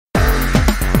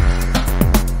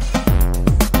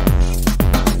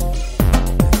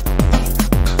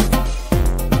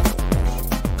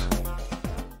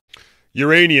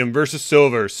Uranium versus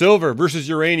silver, silver versus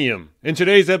uranium. In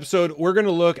today's episode, we're going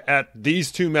to look at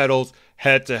these two metals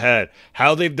head to head,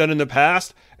 how they've done in the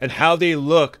past, and how they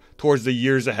look towards the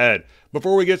years ahead.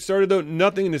 Before we get started though,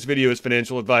 nothing in this video is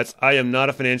financial advice. I am not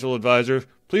a financial advisor.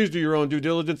 Please do your own due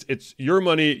diligence. It's your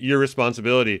money, your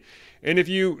responsibility. And if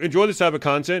you enjoy this type of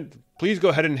content, please go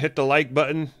ahead and hit the like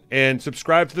button and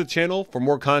subscribe to the channel for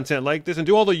more content like this and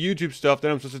do all the YouTube stuff that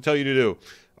I'm supposed to tell you to do.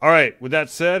 All right, with that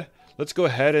said, let's go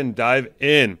ahead and dive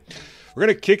in. We're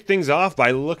going to kick things off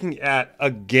by looking at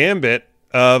a gambit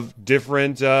of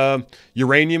different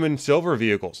uranium and silver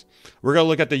vehicles. We're going to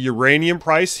look at the uranium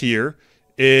price here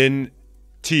in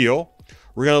teal.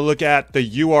 We're going to look at the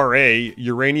URA,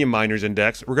 Uranium Miners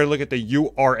Index. We're going to look at the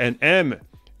URNM,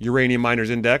 Uranium Miners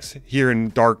Index, here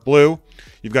in dark blue.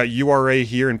 You've got URA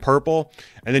here in purple.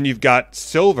 And then you've got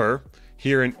silver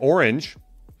here in orange.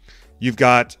 You've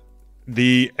got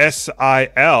the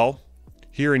SIL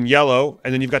here in yellow,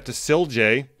 and then you've got the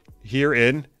SILJ here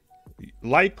in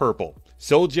light purple.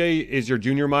 SILJ is your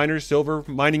junior miners silver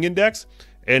mining index,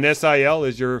 and SIL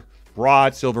is your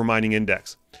broad silver mining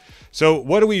index. So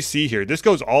what do we see here? This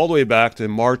goes all the way back to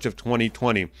March of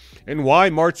 2020. And why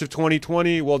March of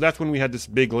 2020? Well, that's when we had this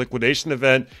big liquidation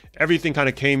event. Everything kind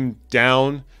of came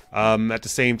down at the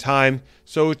same time.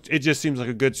 So it just seems like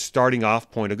a good starting off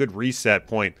point, a good reset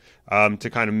point to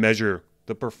kind of measure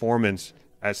the performance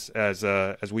as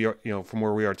we are, from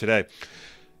where we are today.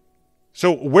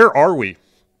 So where are we?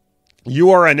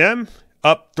 URNM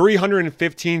up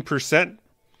 315%.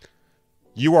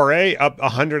 URA up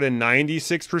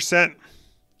 196%.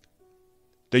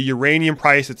 The uranium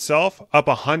price itself up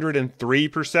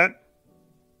 103%.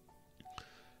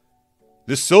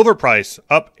 The silver price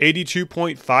up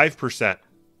 82.5%.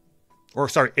 Or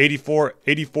sorry,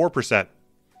 84%.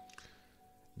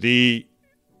 The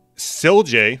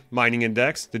SILJ mining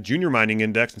index, the junior mining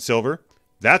index in silver,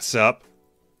 that's up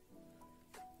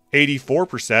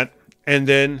 84%. And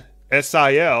then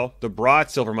SIL, the broad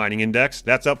silver mining index,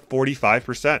 that's up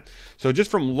 45%. So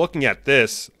just from looking at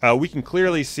this, we can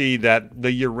clearly see that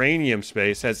the uranium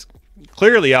space has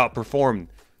clearly outperformed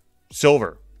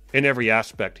silver in every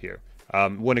aspect here.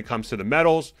 When it comes to the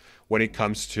metals, when it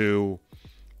comes to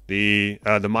the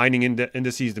mining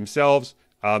indices themselves,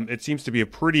 it seems to be a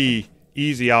pretty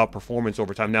easy outperformance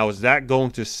over time. Now, is that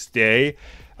going to stay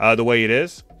the way it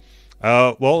is?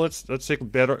 Well, let's take a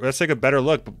better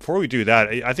look. But before we do that,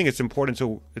 I think it's important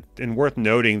and worth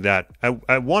noting that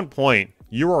at one point,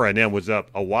 URNM was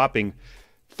up a whopping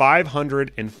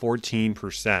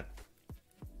 514%.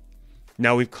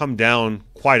 Now we've come down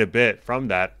quite a bit from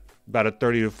that, about a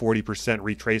 30 to 40%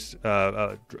 retrace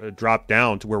drop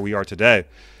down to where we are today.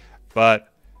 But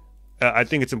I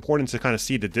think it's important to kind of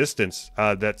see the distance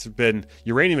that's been.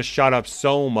 Uranium has shot up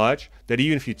so much that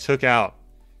even if you took out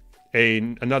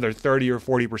another 30 or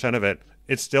 40% of it,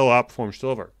 it still outperforms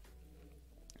silver.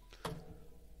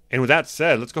 And with that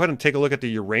said, let's go ahead and take a look at the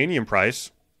uranium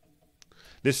price.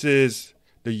 This is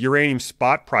the uranium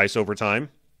spot price over time.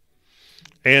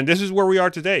 And this is where we are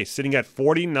today, sitting at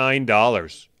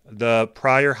 $49. The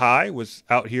prior high was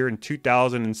out here in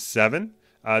 2007.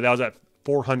 That was at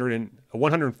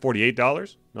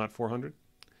 $148, not 400.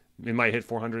 It might hit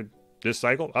 400 this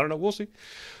cycle. I don't know. We'll see.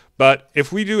 But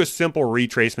if we do a simple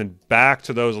retracement back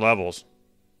to those levels,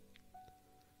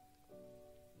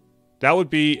 that would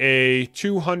be a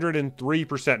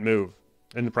 203% move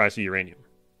in the price of uranium.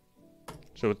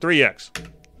 So 3x.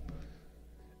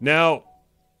 Now,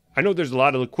 I know there's a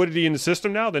lot of liquidity in the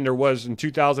system now than there was in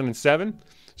 2007.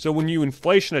 So when you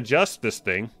inflation adjust this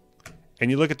thing, and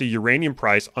you look at the uranium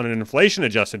price on an inflation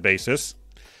adjusted basis,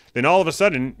 then all of a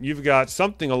sudden you've got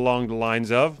something along the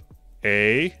lines of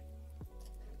a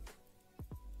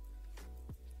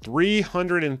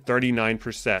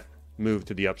 339% move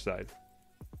to the upside.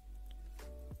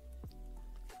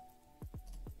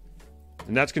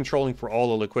 And that's controlling for all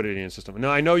the liquidity in the system. Now,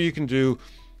 I know you can do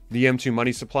the M2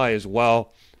 money supply as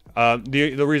well.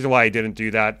 The reason why I didn't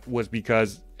do that was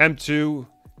because M2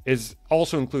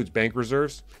 also includes bank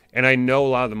reserves. And I know a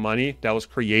lot of the money that was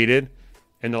created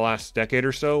in the last decade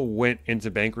or so went into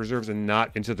bank reserves and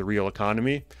not into the real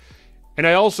economy. And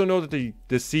I also know that the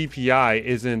CPI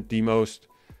isn't the most,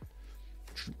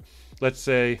 let's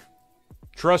say,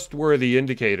 trustworthy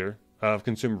indicator of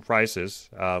consumer prices.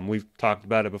 We've talked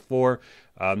about it before.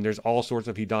 There's all sorts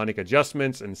of hedonic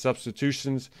adjustments and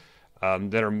substitutions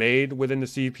that are made within the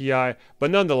CPI.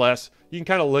 But nonetheless, you can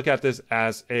kind of look at this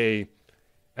as a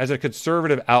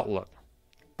conservative outlook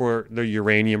for the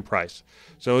uranium price.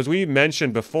 So as we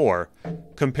mentioned before,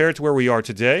 compared to where we are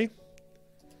today,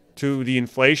 to the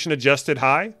inflation adjusted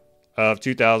high of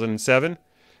 2007,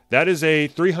 That is a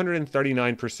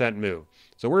 339% move.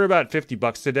 So we're about 50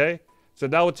 bucks today. So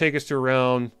that would take us to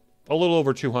around a little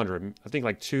over 200. I think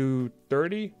like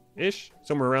 230-ish,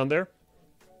 somewhere around there.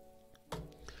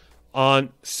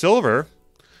 On silver,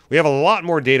 we have a lot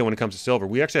more data when it comes to silver.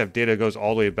 We actually have data that goes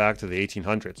all the way back to the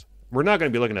 1800s. We're not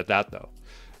going to be looking at that though.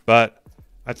 But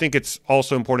I think it's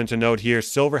also important to note here,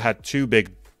 silver had two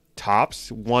big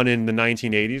tops, one in the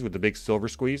 1980s with the big silver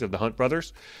squeeze of the Hunt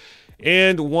brothers,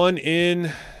 and one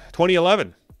in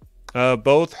 2011,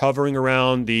 both hovering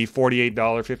around the $48,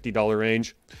 $50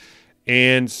 range.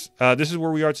 And this is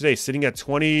where we are today, sitting at just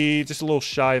a little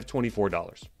shy of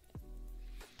 $24.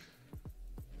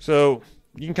 So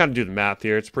you can kind of do the math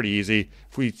here. It's pretty easy.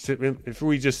 If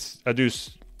we just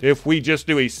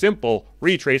do a simple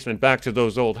retracement back to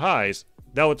those old highs,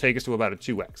 that would take us to about a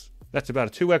 2x. That's about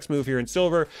a 2x move here in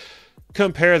silver.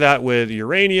 Compare that with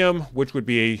uranium, which would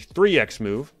be a 3x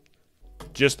move,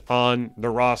 just on the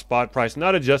raw spot price,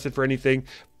 not adjusted for anything.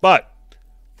 But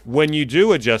when you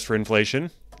do adjust for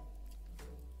inflation,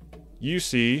 you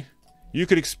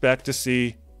could expect to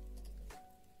see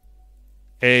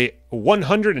a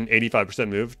 185%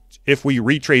 move if we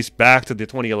retrace back to the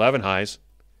 2011 highs,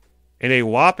 and a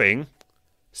whopping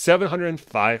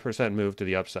 705% move to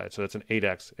the upside. So that's an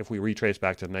 8x if we retrace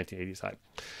back to the 1980s high.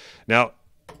 Now,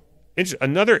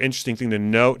 another interesting thing to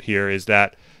note here is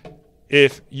that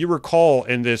if you recall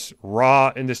in this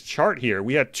chart here,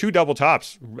 we had two double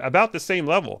tops about the same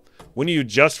level. When you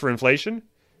adjust for inflation,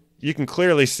 you can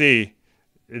clearly see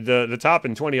the top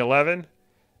in 2011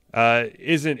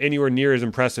 isn't anywhere near as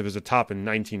impressive as the top in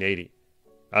 1980.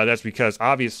 That's because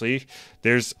obviously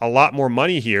there's a lot more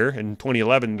money here in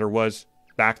 2011 than there was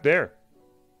back there.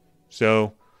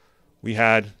 So we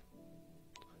had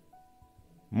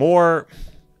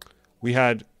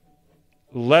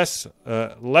less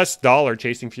dollar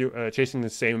chasing the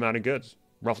same amount of goods,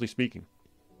 roughly speaking.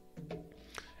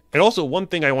 And also one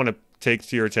thing I want to take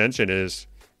to your attention is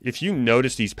if you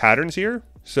notice these patterns here.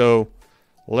 So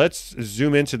let's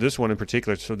zoom into this one in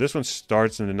particular. So this one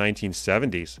starts in the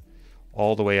 1970s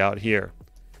all the way out here.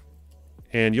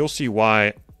 And you'll see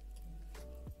why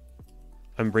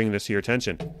I'm bringing this to your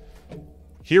attention.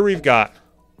 Here we've got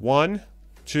 1,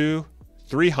 2,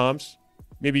 3 humps.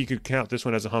 Maybe you could count this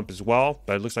one as a hump as well,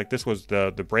 but it looks like this was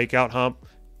the breakout hump.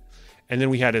 And then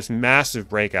we had this massive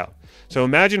breakout. So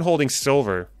imagine holding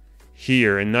silver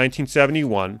here in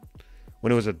 1971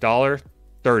 when it was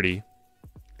 $1.30,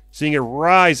 seeing it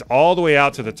rise all the way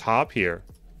out to the top here,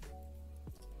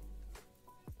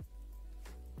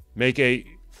 make a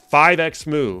 5x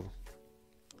move,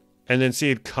 and then see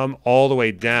it come all the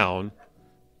way down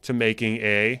to making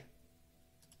a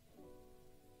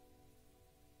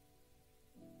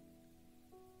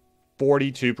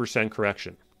 42%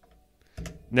 correction.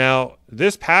 Now,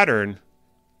 this pattern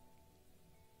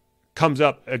comes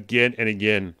up again and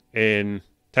again in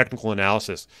technical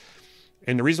analysis.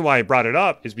 And the reason why I brought it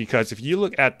up is because if you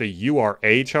look at the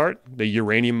URA chart, the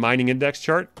Uranium Mining Index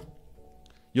chart,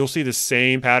 you'll see the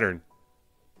same pattern.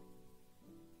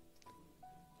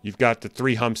 You've got the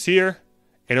 3 humps here,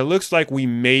 and it looks like we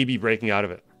may be breaking out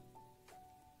of it.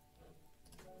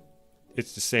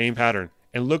 It's the same pattern.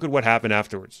 And look at what happened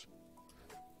afterwards.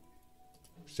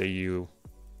 Say you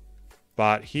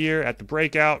bought here at the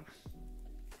breakout.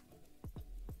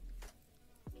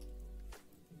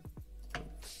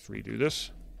 Let's redo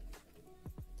this.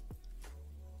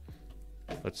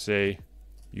 Let's say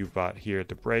you bought here at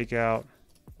the breakout.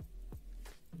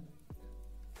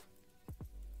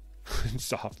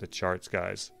 It's off the charts,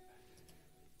 guys.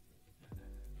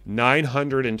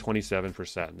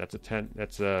 927%.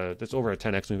 That's over a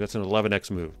 10x move. That's an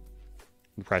 11x move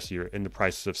in the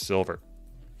price of silver.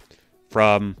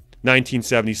 From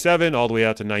 1977 all the way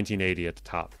out to 1980 at the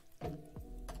top.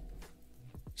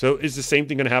 So is the same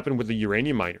thing going to happen with the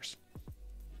uranium miners?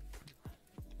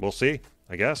 We'll see,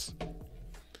 I guess.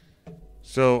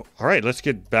 So, all right, let's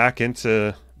get back into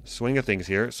the swing of things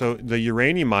here. So the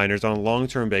uranium miners on a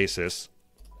long-term basis,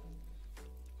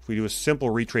 if we do a simple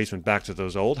retracement back to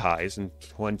those old highs in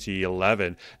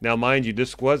 2011. Now, mind you,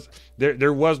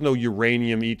 there was no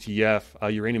uranium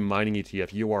ETF, uranium mining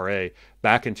ETF, URA,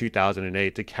 back in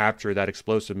 2008 to capture that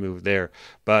explosive move there.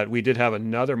 But we did have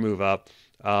another move up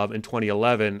in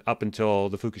 2011 up until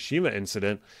the Fukushima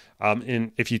incident.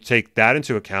 And if you take that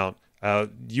into account,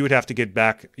 you would have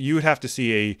to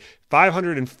see a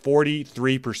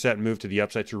 543% move to the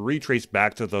upside to retrace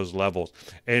back to those levels.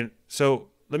 And so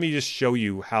let me just show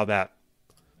you how that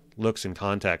looks in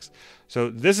context. So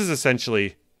this is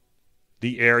essentially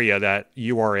the area that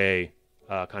URA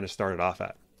kind of started off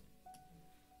at.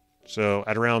 So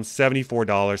at around $74,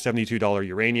 $72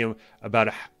 uranium,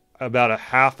 about about a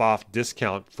half off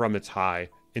discount from its high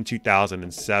in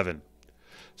 2007.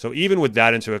 So even with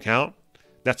that into account,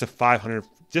 that's a 500,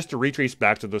 just to retrace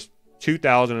back to those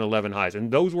 2011 highs.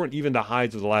 And those weren't even the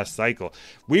highs of the last cycle.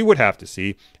 We would have to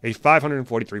see a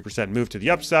 543% move to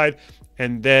the upside.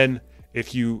 And then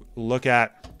if you look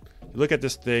at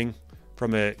this thing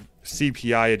from a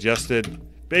CPI adjusted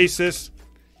basis,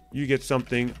 you get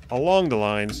something along the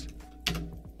lines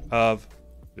of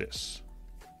this.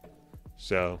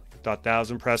 So thought that was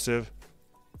impressive.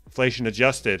 Inflation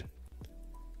adjusted,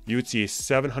 you would see a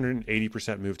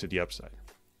 780% move to the upside.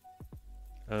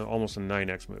 Almost a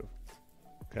 9x move.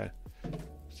 Okay.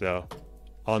 So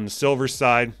on the silver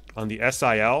side, on the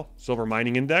SIL, Silver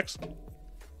Mining Index,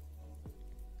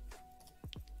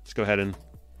 let's go ahead and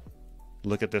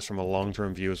look at this from a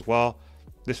long-term view as well.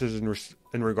 This is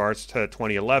in regards to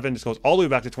 2011. This goes all the way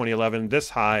back to 2011.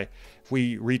 This high, if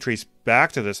we retrace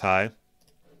back to this high,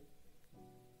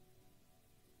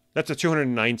 that's a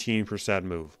 219%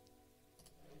 move.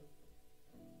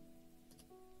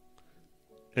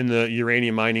 In the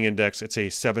Uranium Mining Index, it's a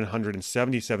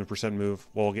 777% move.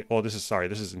 Well, this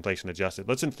is inflation adjusted.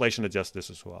 Let's inflation adjust this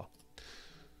as well.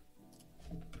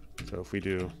 So if we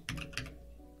do,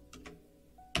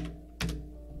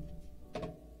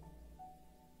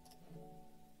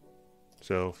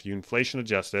 so if you inflation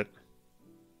adjust it,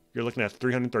 you're looking at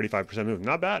 335% move.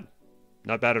 Not bad.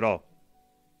 Not bad at all.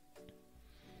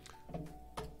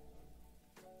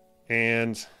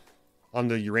 And on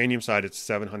the uranium side, it's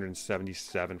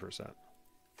 777%.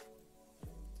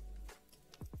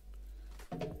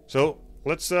 So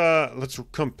let's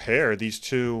compare these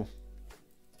two.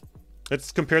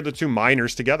 Let's compare the two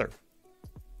miners together.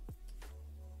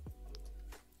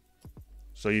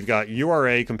 So you've got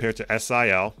URA compared to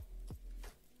SIL.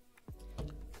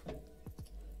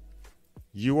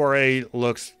 URA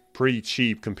looks pretty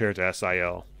cheap compared to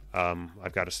SIL.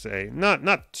 I've got to say,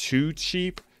 not too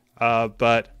cheap,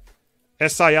 but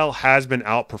SIL has been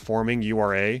outperforming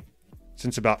URA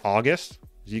since about August.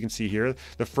 As you can see here,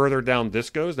 the further down this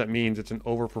goes, that means it's an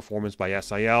overperformance by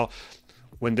SIL.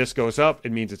 When this goes up,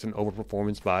 it means it's an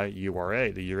overperformance by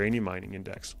URA, the Uranium Mining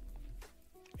Index.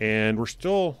 And we're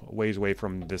still a ways away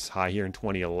from this high here in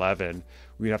 2011.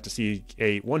 We'd have to see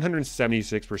a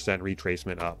 176%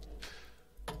 retracement up.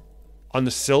 On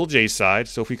the SILJ side,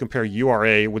 so if we compare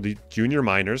URA with the junior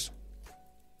miners,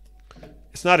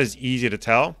 it's not as easy to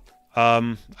tell.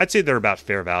 I'd say they're about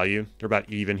fair value. They're about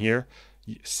even here.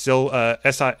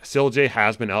 SILJ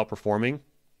has been outperforming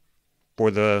for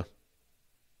the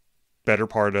better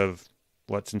part of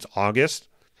since August.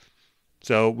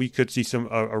 So we could see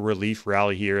a relief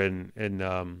rally here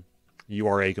in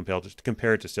URA compared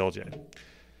to SILJ.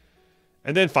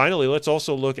 And then finally, let's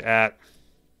also look at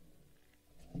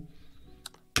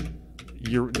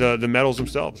the metals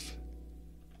themselves.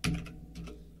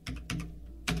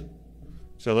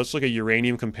 So let's look at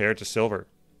uranium compared to silver.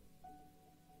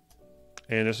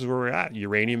 And this is where we're at.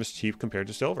 Uranium is cheap compared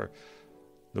to silver.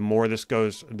 The more this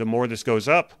goes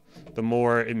up, the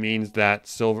more it means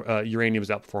that uranium is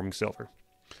outperforming silver.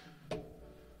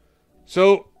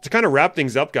 So to kind of wrap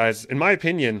things up, guys, in my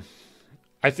opinion,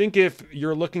 I think if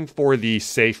you're looking for the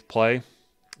safe play,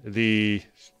 the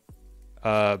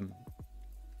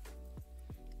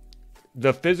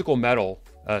physical metal,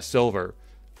 silver,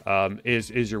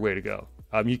 is your way to go.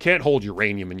 You can't hold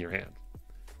uranium in your hand.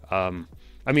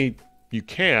 I mean, you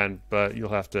can, but you'll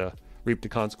have to reap the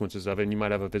consequences of it, and you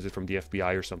might have a visit from the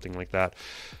FBI or something like that.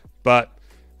 But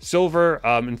silver,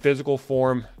 in physical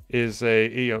form,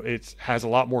 it has a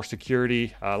lot more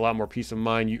security, a lot more peace of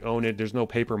mind. You own it. There's no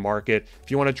paper market.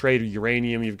 If you want to trade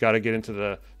uranium, you've got to get into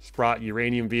the Sprott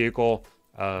uranium vehicle,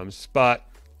 SPUT,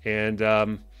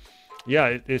 and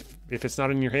yeah, if it's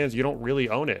not in your hands, you don't really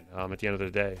own it at the end of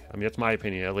the day. I mean, that's my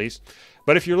opinion, at least.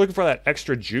 But if you're looking for that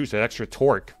extra juice, that extra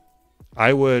torque,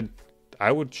 I would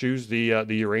choose the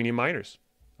uranium miners.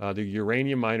 The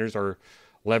uranium miners are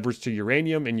leveraged to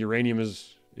uranium, and uranium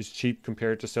is cheap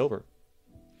compared to silver.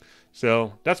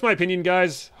 So that's my opinion,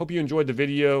 guys. Hope you enjoyed the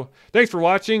video. Thanks for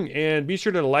watching, and be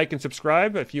sure to like and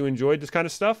subscribe if you enjoyed this kind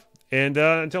of stuff. And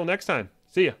until next time,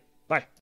 see ya.